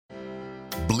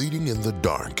Bleeding in the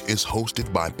Dark is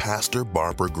hosted by Pastor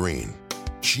Barbara Green.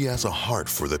 She has a heart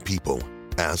for the people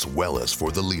as well as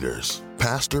for the leaders.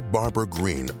 Pastor Barbara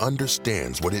Green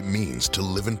understands what it means to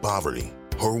live in poverty.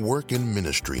 Her work in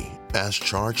ministry, as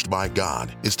charged by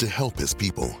God, is to help His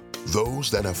people,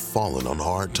 those that have fallen on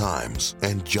hard times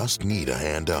and just need a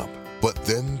hand up. But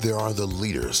then there are the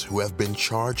leaders who have been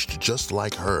charged just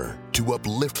like her to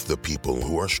uplift the people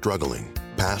who are struggling.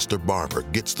 Pastor Barbara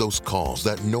gets those calls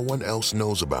that no one else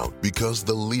knows about because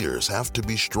the leaders have to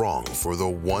be strong for the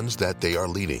ones that they are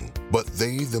leading, but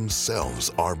they themselves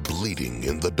are bleeding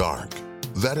in the dark.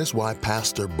 That is why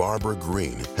Pastor Barbara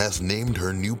Green has named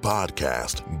her new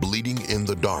podcast, Bleeding in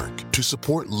the Dark, to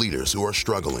support leaders who are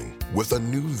struggling with a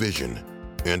new vision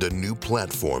and a new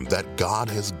platform that God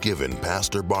has given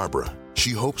Pastor Barbara.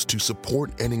 She hopes to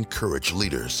support and encourage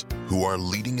leaders who are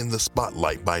leading in the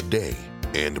spotlight by day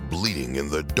and bleeding in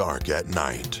the dark at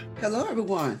night. Hello,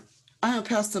 everyone. I am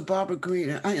Pastor Barbara Green,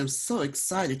 and I am so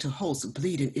excited to host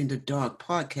Bleeding in the Dark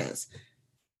podcast.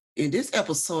 In this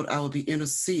episode, I will be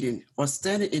interceding or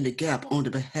standing in the gap on the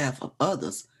behalf of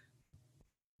others.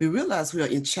 We realize we are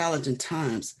in challenging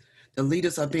times. The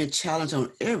leaders are being challenged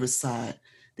on every side.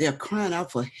 They are crying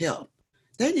out for help.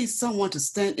 They need someone to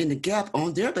stand in the gap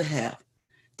on their behalf.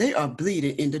 They are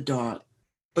bleeding in the dark.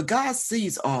 But God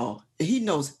sees all, and He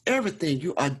knows everything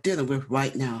you are dealing with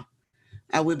right now.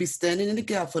 I will be standing in the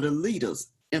gap for the leaders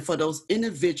and for those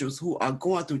individuals who are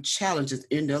going through challenges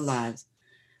in their lives.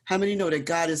 How many know that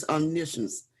God is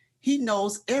omniscient? He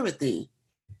knows everything.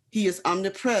 He is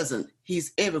omnipresent.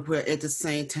 He's everywhere at the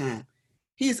same time.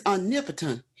 He is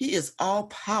omnipotent. He is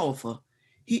all-powerful.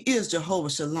 He is Jehovah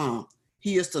Shalom.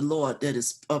 He is the Lord that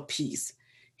is of peace.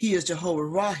 He is Jehovah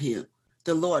Rahim.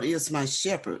 The Lord is my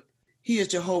shepherd. He is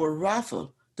Jehovah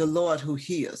Rapha, the Lord who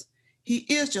heals. He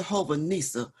is Jehovah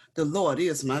Nisa. The Lord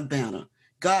is my banner.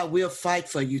 God will fight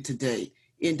for you today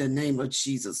in the name of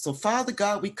Jesus. So, Father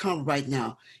God, we come right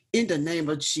now in the name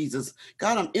of Jesus.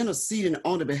 God, I'm interceding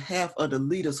on the behalf of the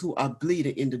leaders who are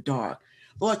bleeding in the dark.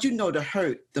 Lord, you know the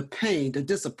hurt, the pain, the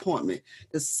disappointment,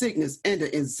 the sickness, and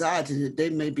the anxiety that they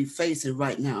may be facing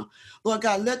right now. Lord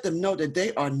God, let them know that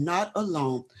they are not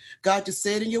alone. God, you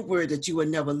said in your word that you will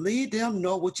never leave them,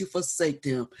 nor would you forsake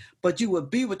them, but you will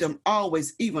be with them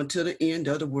always, even to the end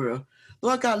of the world.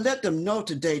 Lord God, let them know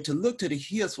today to look to the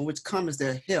hills from which comes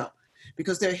their help,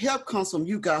 because their help comes from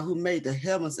you, God, who made the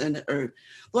heavens and the earth.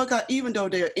 Lord God, even though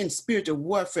they are in spiritual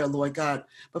warfare, Lord God,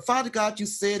 but Father God, you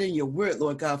said in your word,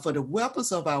 Lord God, for the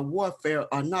weapons of our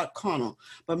warfare are not carnal,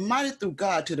 but mighty through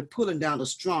God to the pulling down the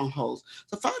strongholds.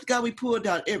 So Father God, we pull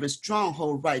down every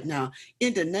stronghold right now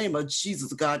in the name of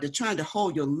Jesus, God. They're trying to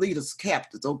hold your leaders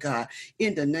captives, oh God,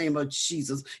 in the name of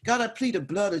Jesus. God, I plead the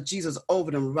blood of Jesus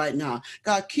over them right now.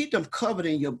 God, keep them covered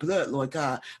in your blood, Lord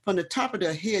God, from the top of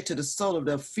their head to the sole of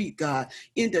their feet, God,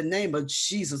 in the name of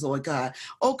Jesus, Lord God.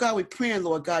 Oh God, we're praying,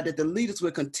 Lord God, that the leaders will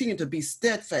continue to be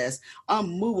steadfast,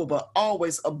 unmovable,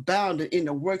 always abounding in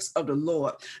the works of the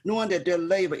Lord, knowing that their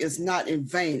labor is not in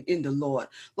vain in the Lord.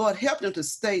 Lord, help them to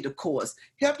stay the course.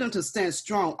 Help them to stand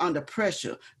strong under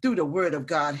pressure through the word of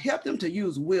God. Help them to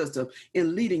use wisdom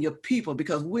in leading your people,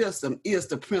 because wisdom is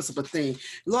the principal thing.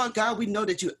 Lord God, we know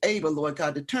that you're able, Lord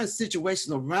God, to turn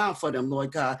situations around for them,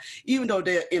 Lord God, even though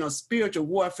they're in a spiritual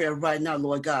warfare right now,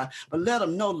 Lord God. But let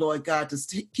them know, Lord God,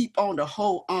 to keep on the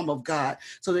whole arm of God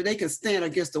so that they can stand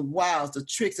against the wiles, the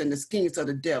tricks, and the schemes of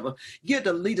the devil. Give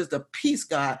the leaders the peace,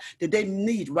 God, that they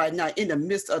need right now in the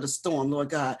midst of the storm, Lord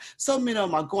God. So many of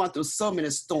them are going through so many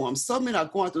storms. So many are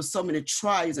going through so many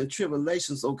trials and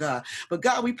tribulations, oh God. But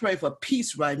God, we pray for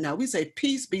peace right now. We say,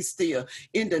 peace be still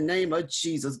in the name of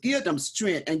Jesus. Give them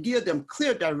strength and give them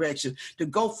clear direction to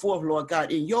go forth, Lord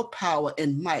God, in your power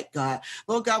and might, God.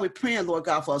 Lord God, we're praying, Lord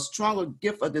God, for a stronger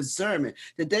gift of discernment,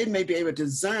 that they may be able to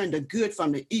discern the good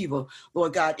from the evil,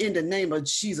 Lord God, in the name of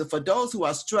Jesus. For those who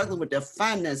are struggling with their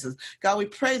finances, God, we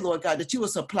pray, Lord God, that you will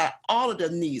supply all of their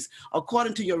needs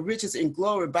according to your riches in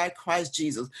glory by Christ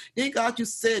Jesus. Then, God, you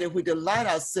said if we delight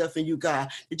ourselves in you, God,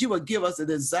 that you will give us the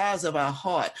desires of our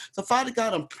heart. So, Father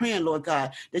God, I'm praying, Lord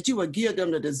God, that you will give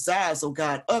them the desires, oh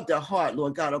God, of their heart,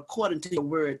 Lord God, according to your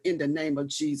word in the name of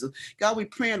Jesus. God, we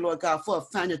praying, Lord God, for a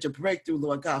financial breakthrough,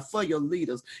 Lord God, for your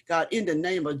leaders, God, in the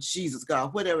name of Jesus,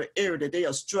 God, whatever area that they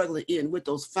are struggling in with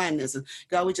those finances.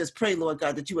 God, we just pray, Lord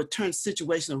God, that you would turn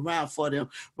situation around for them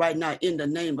right now in the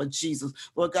name of Jesus.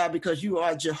 Lord God, because you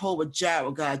are Jehovah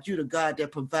Jireh, God. You're the God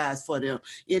that provides for them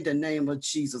in the name of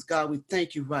Jesus. God, we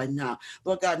thank you right now.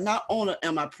 Lord God, not only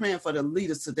am I praying for the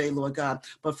leaders today, Lord God,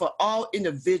 but for all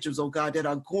individuals, oh God, that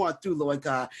are going through, Lord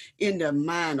God, in their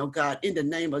mind, oh God, in the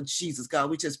name of Jesus, God.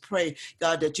 We just pray,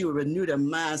 God, that you will renew their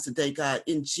minds today, God,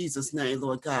 in Jesus' name,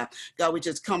 Lord God. God, we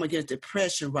just come against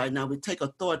depression right now. We take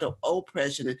authority of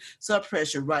oppression and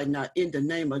suppression right now in the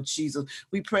name of Jesus.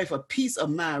 We pray for peace of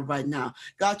mind right now.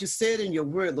 God, you said in your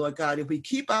word, Lord God, if we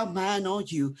keep our mind on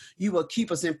you, you will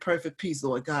keep us in perfect peace,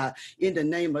 Lord God, in the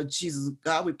name of Jesus.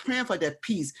 God, we're praying for that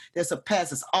peace that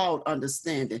surpasses all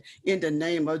understanding in the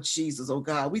name of Jesus, oh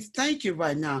God. We thank you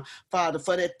right now, Father,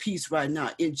 for that peace right now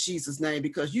in Jesus' name,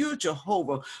 because you're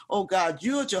Jehovah, oh God,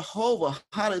 you're Jehovah,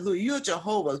 hallelujah, you're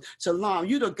Jehovah, Shalom,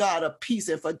 you're the God of peace.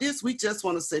 And for this, we just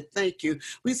want to say thank you.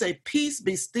 We say, peace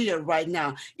be still right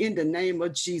now in the name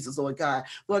of Jesus, Lord God.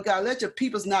 Lord God, let your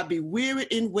peoples not be weary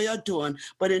in well doing,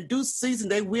 but in due season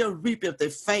they will reap if they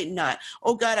faint not.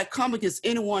 Oh God, I come against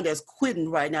anyone that's quitting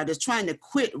right now, that's trying to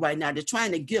quit right now, that's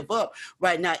trying to give up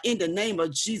right now in the name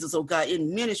of Jesus, oh God,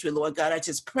 in ministry, Lord God. I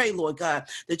just pray, Lord God,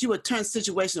 that you would turn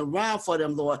situation around for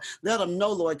them, Lord. Let them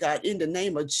know, Lord God, in the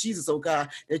name of Jesus, oh God,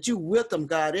 that you with them,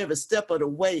 God, every step of the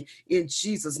way in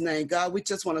Jesus' name. God, we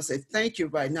just want to say thank you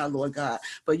right now, Lord God,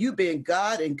 for you being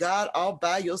God and God all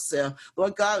by yourself.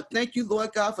 Lord God, thank you,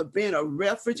 Lord God, for being a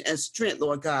refuge and strength,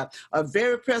 Lord God, a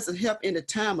very present help in the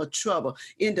time of trouble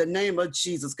in the name of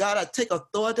Jesus. God, I take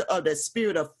authority of that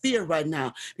spirit of fear right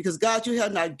now, because God, you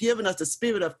have not given us the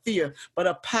spirit of fear, but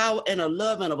a power and a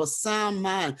love and of a sound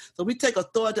mind. So we take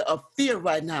authority of fear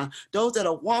right now. Those that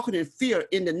are walking in fear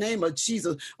in the name of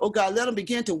Jesus, oh God, let them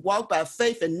begin to walk by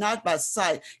faith and not by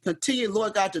sight. Continue,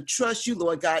 Lord God, to trust you,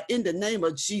 Lord God, in the name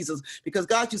of Jesus, because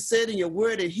God, you said in your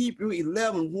word in Hebrew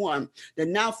 11:1 that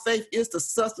now faith is the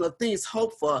substance of things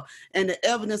hoped for and the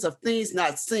evidence of things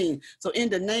not seen. So in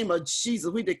the name of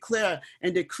Jesus, we declare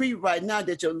and decree right now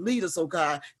that your leaders, oh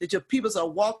God, that your peoples are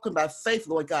walking by faith,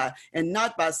 Lord God, and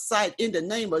not by sight in the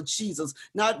name of Jesus,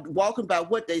 not walking by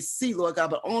what they see, Lord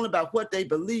God, but only by what they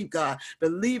believe, God,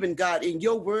 believing, God, in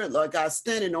your word, Lord God,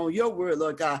 standing on your word,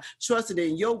 Lord God, trusting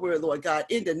in your word, Lord God,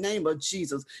 in the name of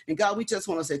Jesus. And God, we just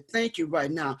want to say thank you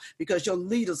right now, because your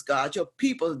leaders, God, your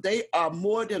people, they are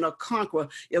more than a conqueror.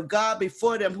 If God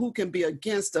before them, who can be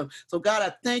against them? So God,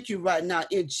 I thank you right now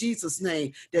in Jesus'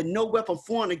 name that no weapon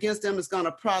formed against them is going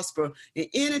to prosper. And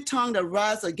any tongue that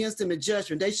rises against them in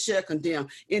judgment, they shall condemn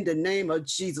in the name of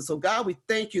Jesus. So God, we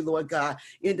thank you, Lord God,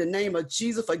 in the name of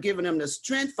Jesus for giving them the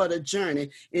strength for the journey.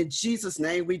 In Jesus'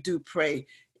 name we do pray.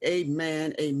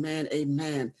 Amen, amen,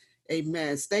 amen.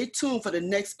 Amen. Stay tuned for the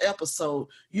next episode.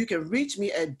 You can reach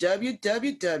me at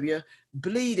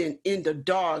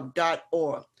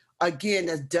www.bleedinginthedark.org. Again,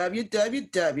 that's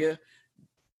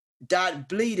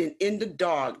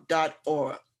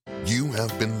www.bleedinginthedark.org. You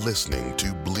have been listening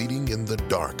to Bleeding in the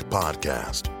Dark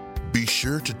podcast. Be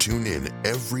sure to tune in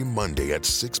every Monday at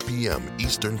 6 p.m.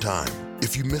 Eastern Time.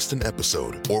 If you missed an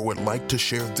episode or would like to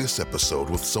share this episode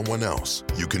with someone else,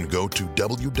 you can go to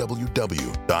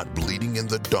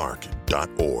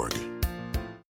www.bleedinginthedark.org.